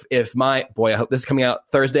 I hope this is coming out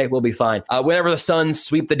Thursday, we'll be fine. Whenever the Suns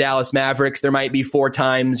sweep the Dallas Mavericks, there might be 4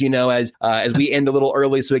 times, as we end a little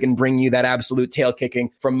early so we can bring you that absolute tail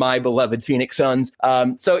kicking from my beloved Phoenix Suns.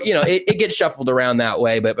 It gets shuffled around that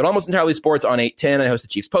way, but Almost Entirely Sports on 810. I host the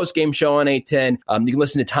Chiefs postgame show on 810. You can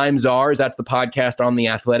listen to Time Czars. That's the podcast on The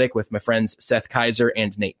Athletic with my friends Seth Kaiser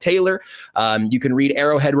and Nate Taylor. You can read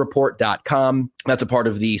arrowheadreport.com. That's a part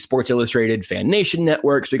of the Sports Illustrated Fan Nation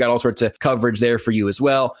network. So we got all sorts of coverage there for you as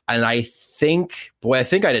well. And I think I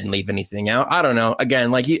didn't leave anything out. I don't know.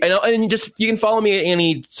 Again, you can follow me at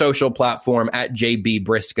any social platform at JB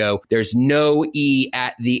Briscoe. There's no E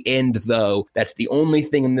at the end though. That's the only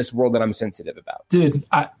thing in this world that I'm sensitive about. Dude,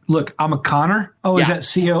 I'm a Connor. Oh, yeah.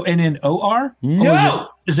 Is that CONNOR? No.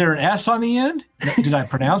 Is there an S on the end? Did I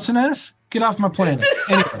pronounce an S? Get off my planet.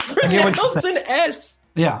 Anyway, I get what you're saying. An S.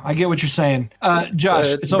 Yeah, I get what you're saying. Josh,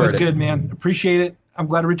 it's always good, man. Appreciate it. I'm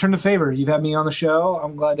glad to return the favor. You've had me on the show.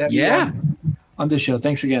 I'm glad to have you on this show.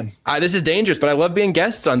 Thanks again. This is dangerous, but I love being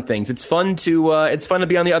guests on things. It's fun to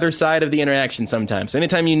be on the other side of the interaction sometimes. So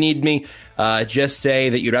anytime you need me, just say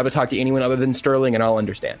that you'd rather talk to anyone other than Sterling, and I'll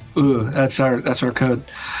understand. Ooh, that's our code.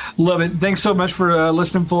 Love it. Thanks so much for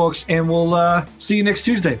listening, folks, and we'll see you next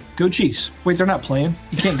Tuesday. Go Chiefs. Wait, they're not playing.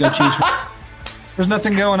 You can't go Chiefs. There's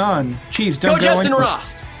nothing going on. Chiefs, don't go Justin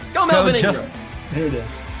Ross. Go Melvin Ingram. There it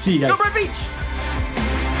is. See you guys. Go Brett Veach.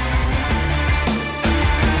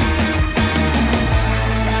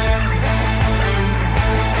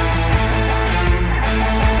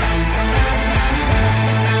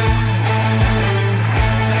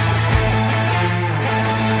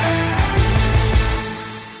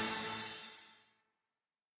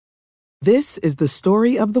 This is the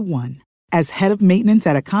story of the one. As head of maintenance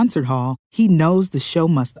at a concert hall, he knows the show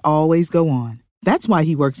must always go on. That's why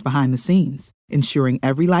he works behind the scenes, ensuring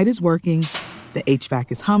every light is working, the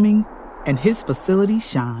HVAC is humming, and his facility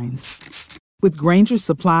shines. With Grainger's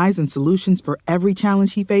supplies and solutions for every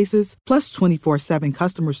challenge he faces, plus 24/7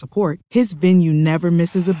 customer support, his venue never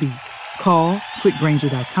misses a beat. Call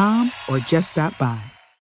quickgrainger.com or just stop by.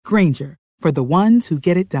 Grainger, for the ones who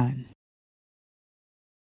get it done.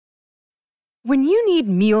 When you need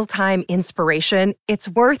mealtime inspiration, it's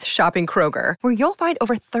worth shopping Kroger, where you'll find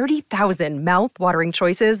over 30,000 mouth-watering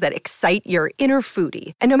choices that excite your inner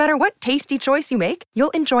foodie. And no matter what tasty choice you make,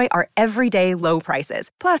 you'll enjoy our everyday low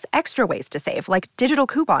prices, plus extra ways to save, like digital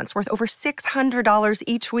coupons worth over $600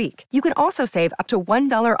 each week. You can also save up to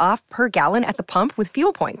 $1 off per gallon at the pump with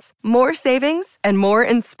fuel points. More savings and more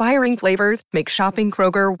inspiring flavors make shopping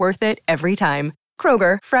Kroger worth it every time.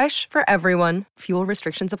 Kroger, fresh for everyone. Fuel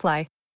restrictions apply.